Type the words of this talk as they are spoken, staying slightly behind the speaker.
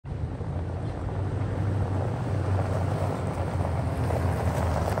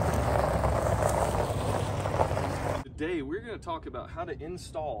today we're going to talk about how to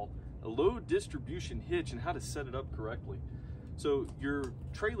install a load distribution hitch and how to set it up correctly. So your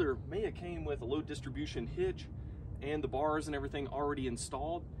trailer may have came with a load distribution hitch and the bars and everything already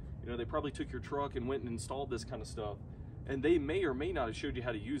installed. You know, they probably took your truck and went and installed this kind of stuff, and they may or may not have showed you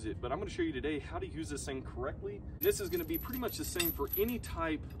how to use it, but I'm going to show you today how to use this thing correctly. This is going to be pretty much the same for any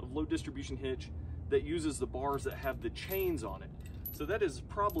type of load distribution hitch that uses the bars that have the chains on it. So that is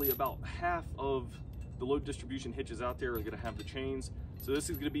probably about half of the load distribution hitches out there are going to have the chains. So this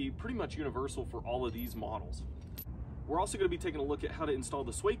is going to be pretty much universal for all of these models. We're also going to be taking a look at how to install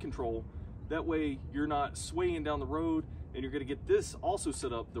the sway control. That way you're not swaying down the road, and you're going to get this also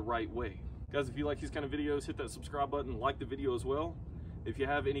set up the right way. Guys, if you like these kind of videos, hit that subscribe button, like the video as well. If you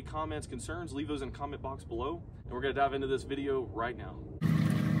have any comments, concerns, leave those in the comment box below, and we're going to dive into this video right now.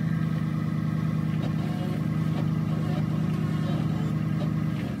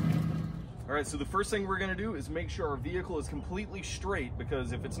 All right, so the first thing we're gonna do is make sure our vehicle is completely straight,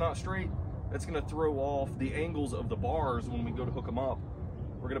 because if it's not straight, that's gonna throw off the angles of the bars when we go to hook them up.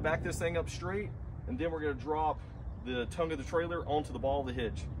 We're gonna back this thing up straight, and then we're gonna drop the tongue of the trailer onto the ball of the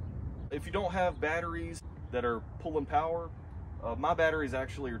hitch. If you don't have batteries that are pulling power, my batteries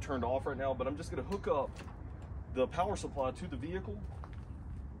actually are turned off right now, but I'm just gonna hook up the power supply to the vehicle.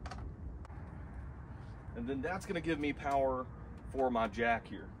 And then that's gonna give me power for my jack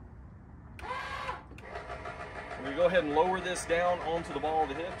here. We're going to go ahead and lower this down onto the ball of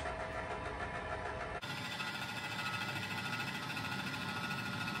the hitch.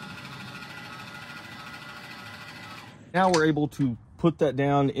 Now we're able to put that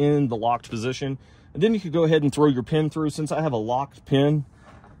down in the locked position. And then you could go ahead and throw your pin through. Since I have a locked pin,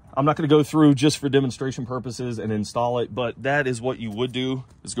 I'm not going to go through just for demonstration purposes and install it, but that is what you would do,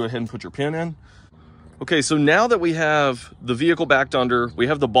 is go ahead and put your pin in. Okay, so now that we have the vehicle backed under, we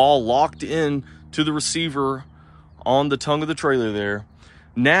have the ball locked in to the receiver on the tongue of the trailer there.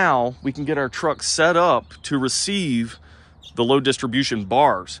 Now we can get our truck set up to receive the load distribution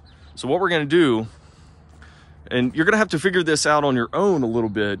bars. So what we're gonna do, and you're gonna have to figure this out on your own a little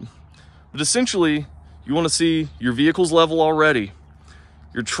bit, but essentially you wanna see your vehicle's level already.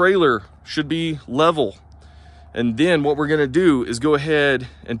 Your trailer should be level. And then what we're gonna do is go ahead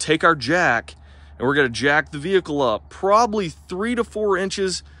and take our jack, and we're gonna jack the vehicle up probably 3 to 4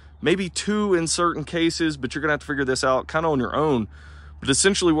 inches, maybe 2 in certain cases, but you're gonna have to figure this out kind of on your own. But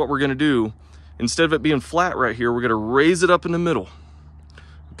essentially what we're gonna do, instead of it being flat right here, we're gonna raise it up in the middle.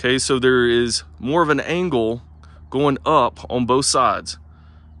 Okay, so there is more of an angle going up on both sides.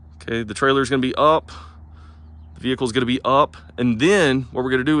 Okay, the trailer's gonna be up, the vehicle's gonna be up, and then what we're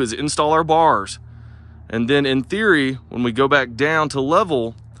gonna do is install our bars. And then in theory, when we go back down to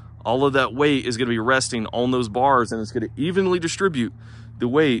level, all of that weight is gonna be resting on those bars, and it's gonna evenly distribute the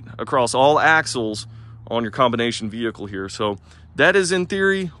weight across all axles on your combination vehicle here. So that is in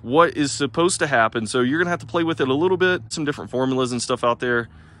theory what is supposed to happen. So you're gonna have to play with it a little bit. Some different formulas and stuff out there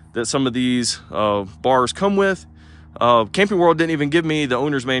that some of these bars come with. Camping World didn't even give me the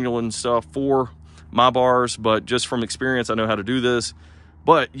owner's manual and stuff for my bars, but just from experience, I know how to do this.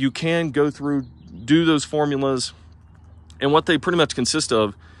 But you can go through, do those formulas, and what they pretty much consist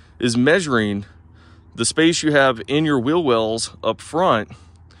of is measuring the space you have in your wheel wells up front,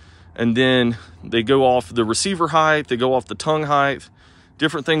 and then they go off the receiver height, they go off the tongue height,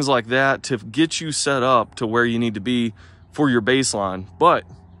 different things like that to get you set up to where you need to be for your baseline. But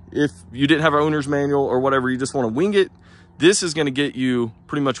if you didn't have an owner's manual or whatever, you just want to wing it, this is going to get you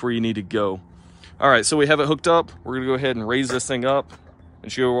pretty much where you need to go. All right, so we have it hooked up. We're going to go ahead and raise this thing up and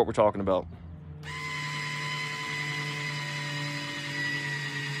show you what we're talking about.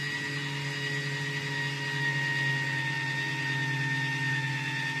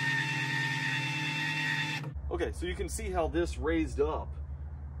 Okay, so you can see how this raised up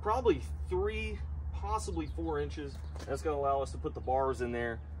probably 3, possibly 4 inches. That's going to allow us to put the bars in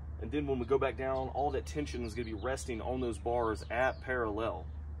there, and then when we go back down, all that tension is going to be resting on those bars at parallel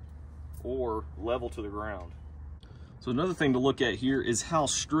or level to the ground. So another thing to look at here is how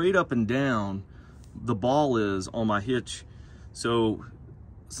straight up and down the ball is on my hitch. So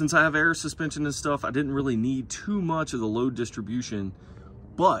since I have air suspension and stuff, I didn't really need too much of the load distribution.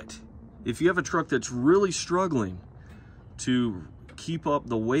 But if you have a truck that's really struggling to keep up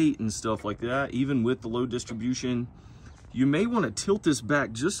the weight and stuff like that, even with the load distribution, you may want to tilt this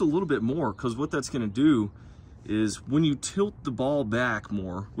back just a little bit more, because what that's going to do is when you tilt the ball back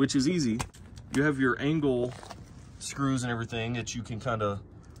more, which is easy, you have your angle screws and everything that you can kind of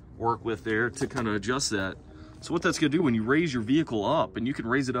work with there to kind of adjust that. So what that's going to do when you raise your vehicle up, and you can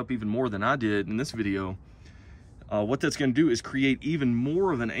raise it up even more than I did in this video, what that's going to do is create even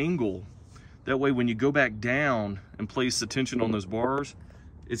more of an angle That way, when you go back down and place the tension on those bars,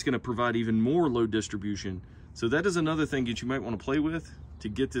 it's gonna provide even more load distribution. So that is another thing that you might wanna play with to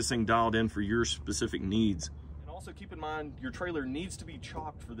get this thing dialed in for your specific needs. And also keep in mind, your trailer needs to be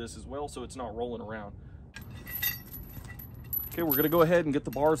chocked for this as well, so it's not rolling around. Okay, we're gonna go ahead and get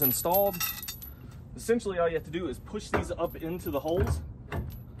the bars installed. Essentially, all you have to do is push these up into the holes.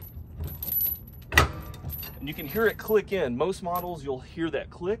 And you can hear it click in. Most models, you'll hear that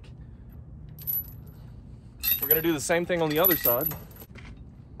click. We're gonna do the same thing on the other side.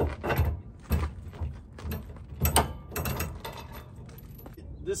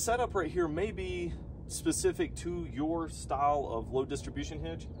 This setup right here may be specific to your style of load distribution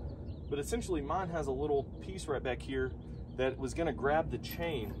hitch, but essentially mine has a little piece right back here that was gonna grab the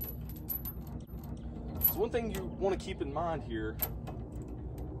chain. So one thing you wanna keep in mind here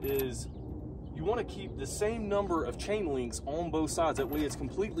is you wanna keep the same number of chain links on both sides. That way it's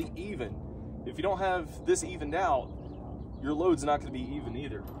completely even. If you don't have this evened out, your load's not gonna be even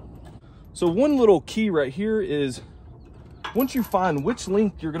either. So one little key right here is, once you find which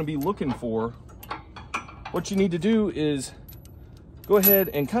link you're gonna be looking for, what you need to do is go ahead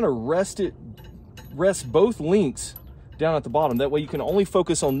and kind of rest both links down at the bottom. That way you can only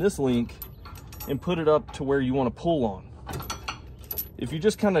focus on this link and put it up to where you want to pull on. If you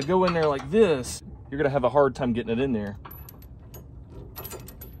just kind of go in there like this, you're gonna have a hard time getting it in there.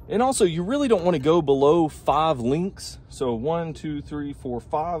 And also, you really don't want to go below 5 links. So 1, 2, 3, 4,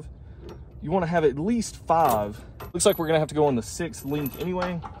 5. You want to have at least 5. Looks like we're gonna have to go on the 6th link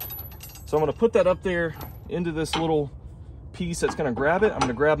anyway. So I'm gonna put that up there into this little piece that's gonna grab it. I'm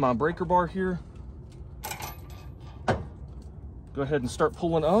gonna grab my breaker bar here. Go ahead and start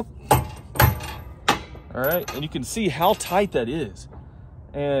pulling up. All right, and you can see how tight that is.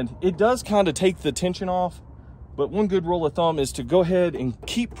 And it does kind of take the tension off, but one good rule of thumb is to go ahead and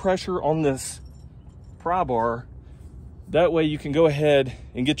keep pressure on this pry bar. That way you can go ahead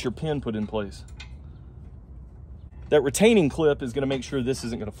and get your pin put in place. That retaining clip is gonna make sure this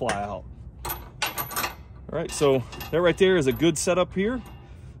isn't gonna fly out. All right, so that right there is a good setup here.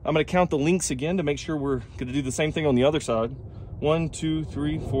 I'm gonna count the links again to make sure we're gonna do the same thing on the other side. 1, 2,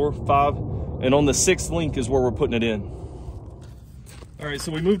 3, 4, 5, and on the 6th link is where we're putting it in. All right,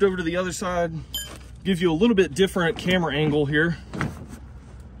 so we moved over to the other side. Give you a little bit different camera angle here.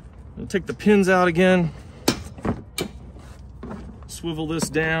 I'll take the pins out again. Swivel this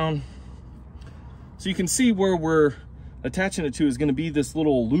down. So you can see where we're attaching it to is gonna be this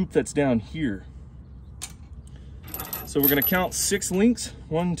little loop that's down here. So we're gonna count 6 links.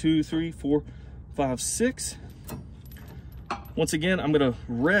 1, 2, 3, 4, 5, 6. Once again, I'm gonna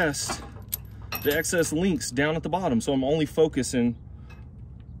rest the excess links down at the bottom. So I'm only focusing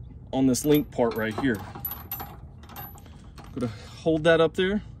on this link part right here. Gonna hold that up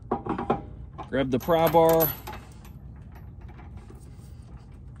there. Grab the pry bar.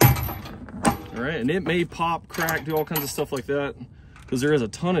 All right, and it may pop, crack, do all kinds of stuff like that because there is a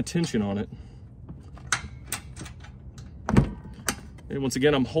ton of tension on it. And once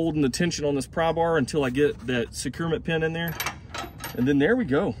again, I'm holding the tension on this pry bar until I get that securement pin in there. And then there we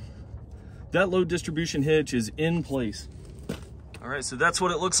go. That load distribution hitch is in place. All right, so that's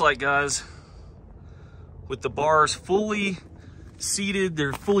what it looks like, guys. With the bars fully seated,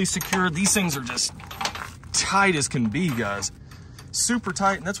 they're fully secured. These things are just tight as can be, guys. Super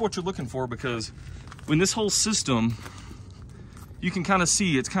tight, and that's what you're looking for, because when this whole system, you can kind of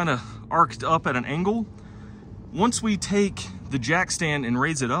see it's kind of arced up at an angle. Once we take the jack stand and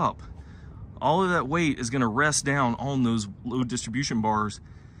raise it up, all of that weight is going to rest down on those load distribution bars,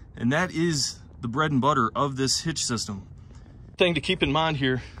 and that is the bread and butter of this hitch system. Thing to keep in mind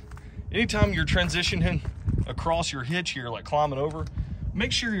here, anytime you're transitioning across your hitch here, like climbing over,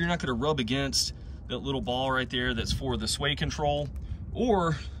 make sure you're not going to rub against that little ball right there that's for the sway control,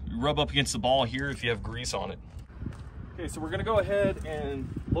 or you rub up against the ball here if you have grease on it. Okay, so we're going to go ahead and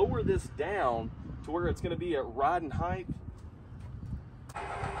lower this down to where it's going to be at riding height.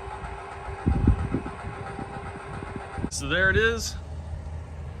 So there it is.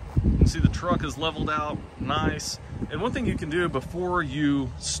 You can see the truck is leveled out nice. And one thing you can do before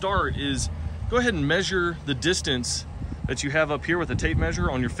you start is go ahead and measure the distance that you have up here with a tape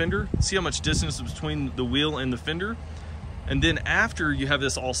measure on your fender. See how much distance is between the wheel and the fender. And then after you have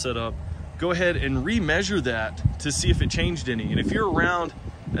this all set up, go ahead and re-measure that to see if it changed any. And if you're around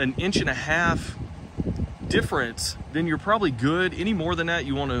 1.5 inches difference, then you're probably good. Any more than that,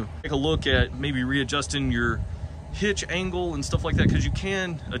 you want to take a look at maybe readjusting your hitch angle and stuff like that, because you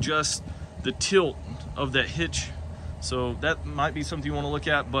can adjust the tilt of that hitch. So that might be something you want to look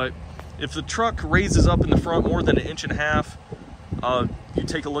at. But if the truck raises up in the front more than 1.5 inches, You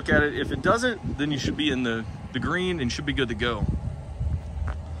take a look at it. If it doesn't, then you should be in the green and should be good to go.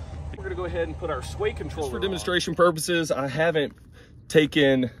 We're gonna go ahead and put our sway controller on. For demonstration purposes, I haven't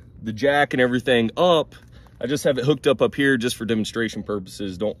taken the jack and everything up. I just have it hooked up here just for demonstration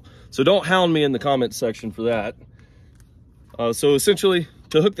purposes. Don't hound me in the comments section for that. So essentially,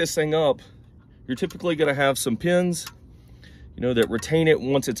 to hook this thing up, you're typically gonna have some pins, you know, that retain it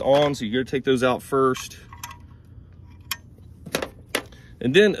once it's on. So you're gonna take those out first.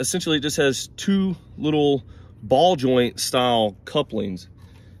 And then essentially it just has two little ball joint style couplings.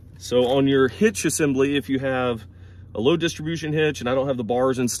 So on your hitch assembly, if you have a low distribution hitch, and I don't have the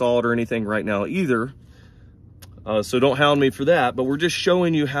bars installed or anything right now either, so don't hound me for that, but we're just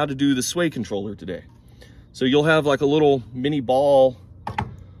showing you how to do the sway controller today. So you'll have like a little mini ball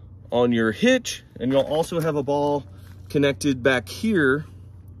on your hitch, and you'll also have a ball connected back here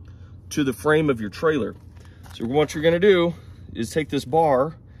to the frame of your trailer. So what you're gonna do is take this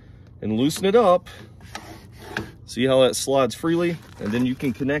bar and loosen it up. See how that slides freely? And then you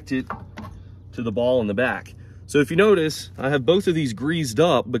can connect it to the ball in the back. So if you notice, I have both of these greased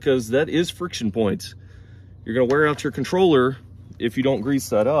up because that is friction points. You're gonna wear out your controller if you don't grease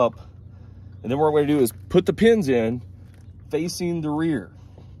that up. And then what we're gonna do is put the pins in facing the rear.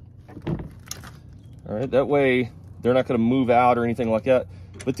 All right, that way they're not gonna move out or anything like that.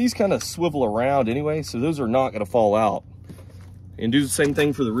 But these kind of swivel around anyway, so those are not gonna fall out. And do the same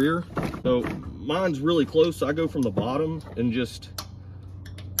thing for the rear. So mine's really close, so I go from the bottom and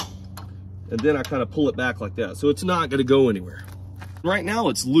then I kind of pull it back like that. So it's not gonna go anywhere. Right now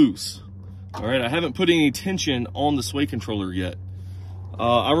it's loose. All right, I haven't put any tension on the sway controller yet.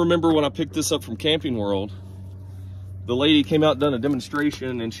 I remember when I picked this up from Camping World, the lady came out and done a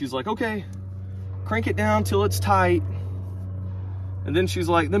demonstration and she's like, okay, crank it down till it's tight. And then she's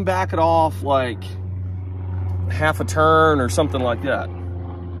like, then back it off like half a turn or something like that.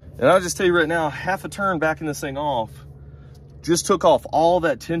 And I'll just tell you right now, half a turn backing this thing off just took off all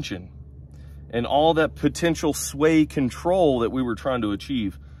that tension and all that potential sway control that we were trying to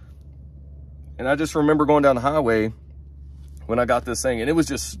achieve. And I just remember going down the highway when I got this thing, and it was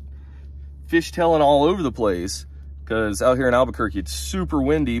just fishtailing all over the place because out here in Albuquerque, it's super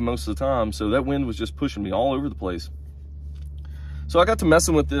windy most of the time. So that wind was just pushing me all over the place. So I got to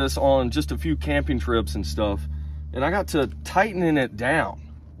messing with this on just a few camping trips and stuff, and I got to tightening it down,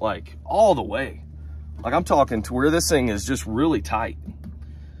 like all the way. Like I'm talking to where this thing is just really tight.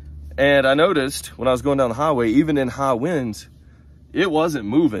 And I noticed when I was going down the highway, even in high winds, it wasn't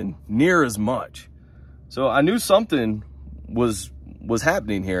moving near as much. So I knew something was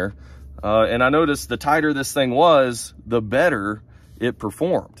happening here. And I noticed the tighter this thing was, the better it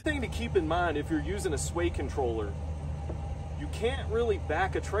performed. The thing to keep in mind if you're using a sway controller, you can't really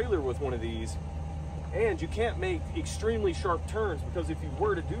back a trailer with one of these, and you can't make extremely sharp turns, because if you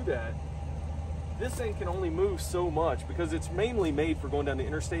were to do that, this thing can only move so much because it's mainly made for going down the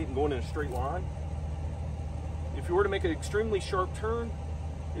interstate and going in a straight line. If you were to make an extremely sharp turn,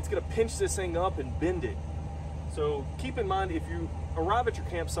 it's gonna pinch this thing up and bend it. So keep in mind, if you arrive at your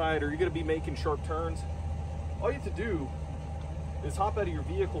campsite or you're gonna be making sharp turns, all you have to do is hop out of your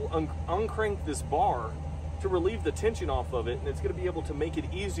vehicle, uncrank this bar to relieve the tension off of it, and it's gonna be able to make it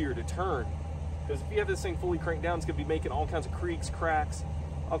easier to turn. Because if you have this thing fully cranked down, it's gonna be making all kinds of creaks, cracks,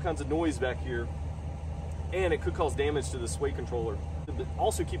 all kinds of noise back here, and it could cause damage to the sway controller. But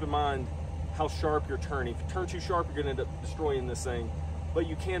also keep in mind how sharp you're turning. If you turn too sharp, you're gonna end up destroying this thing, but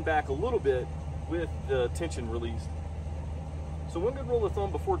you can back a little bit with the tension released. So one good rule of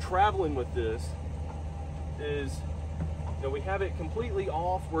thumb before traveling with this is, you know, we have it completely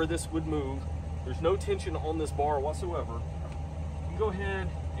off where this would move. There's no tension on this bar whatsoever. You can go ahead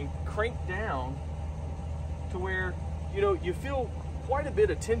and crank down to where, you know, you feel quite a bit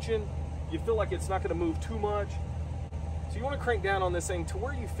of tension. You feel like it's not gonna move too much. So you wanna crank down on this thing to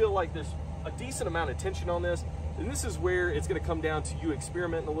where you feel like there's a decent amount of tension on this. And this is where it's gonna come down to you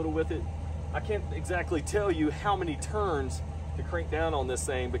experimenting a little with it. I can't exactly tell you how many turns to crank down on this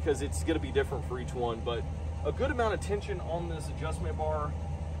thing because it's gonna be different for each one, but a good amount of tension on this adjustment bar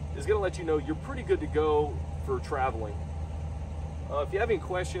is gonna let you know you're pretty good to go for traveling. If you have any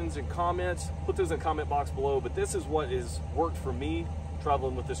questions and comments, put those in the comment box below, but this is what has worked for me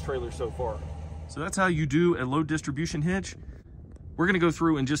traveling with this trailer so far. So that's how you do a low distribution hitch. We're gonna go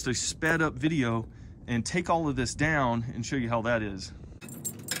through in just a sped up video and take all of this down and show you how that is.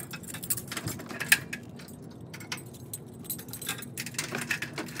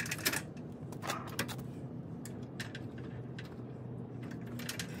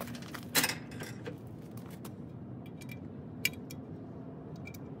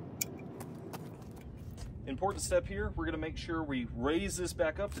 Important step here, we're gonna make sure we raise this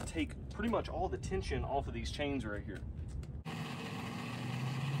back up to take pretty much all the tension off of these chains right here.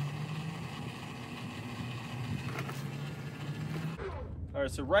 All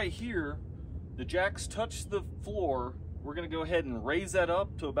right, so right here, the jacks touch the floor. We're gonna go ahead and raise that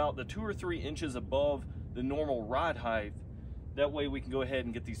up to about the 2 or 3 inches above the normal ride height. That way we can go ahead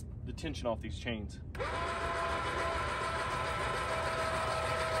and get the tension off these chains.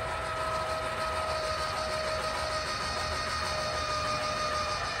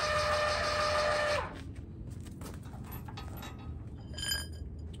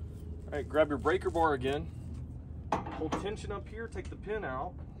 All right, grab your breaker bar again. Hold tension up here, take the pin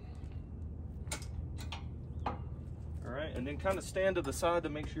out. All right, and then kind of stand to the side to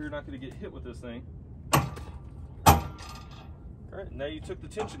make sure you're not going to get hit with this thing. All right, now you took the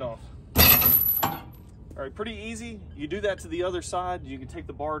tension off. All right, pretty easy. You do that to the other side. You can take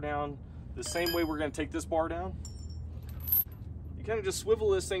the bar down the same way we're going to take this bar down. You kind of just swivel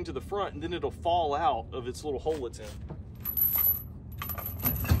this thing to the front and then it'll fall out of its little hole it's in.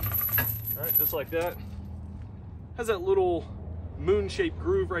 All right, just like that. Has that little moon-shaped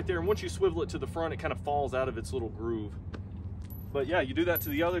groove right there, and once you swivel it to the front, it kind of falls out of its little groove. But yeah, you do that to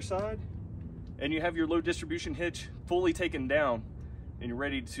the other side, and you have your load distribution hitch fully taken down, and you're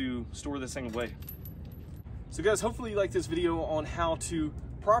ready to store this thing away. So guys, hopefully you like this video on how to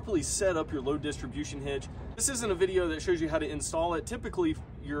properly set up your load distribution hitch. This isn't a video that shows you how to install it. Typically,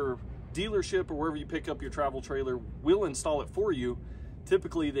 your dealership or wherever you pick up your travel trailer will install it for you.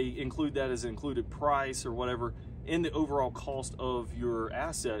 Typically, they include that as an included price or whatever in the overall cost of your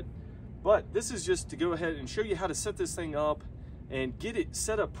asset. But this is just to go ahead and show you how to set this thing up and get it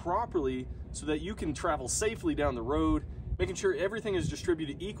set up properly so that you can travel safely down the road, making sure everything is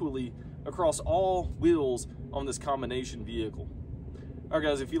distributed equally across all wheels on this combination vehicle. All right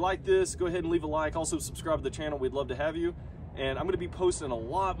guys, if you like this, go ahead and leave a like. Also subscribe to the channel, we'd love to have you. And I'm gonna be posting a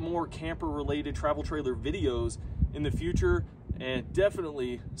lot more camper related travel trailer videos in the future, and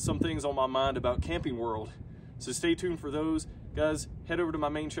definitely some things on my mind about Camping World. So stay tuned for those. Guys, head over to my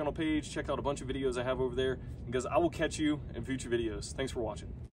main channel page, check out a bunch of videos I have over there, and guys, I will catch you in future videos. Thanks for watching.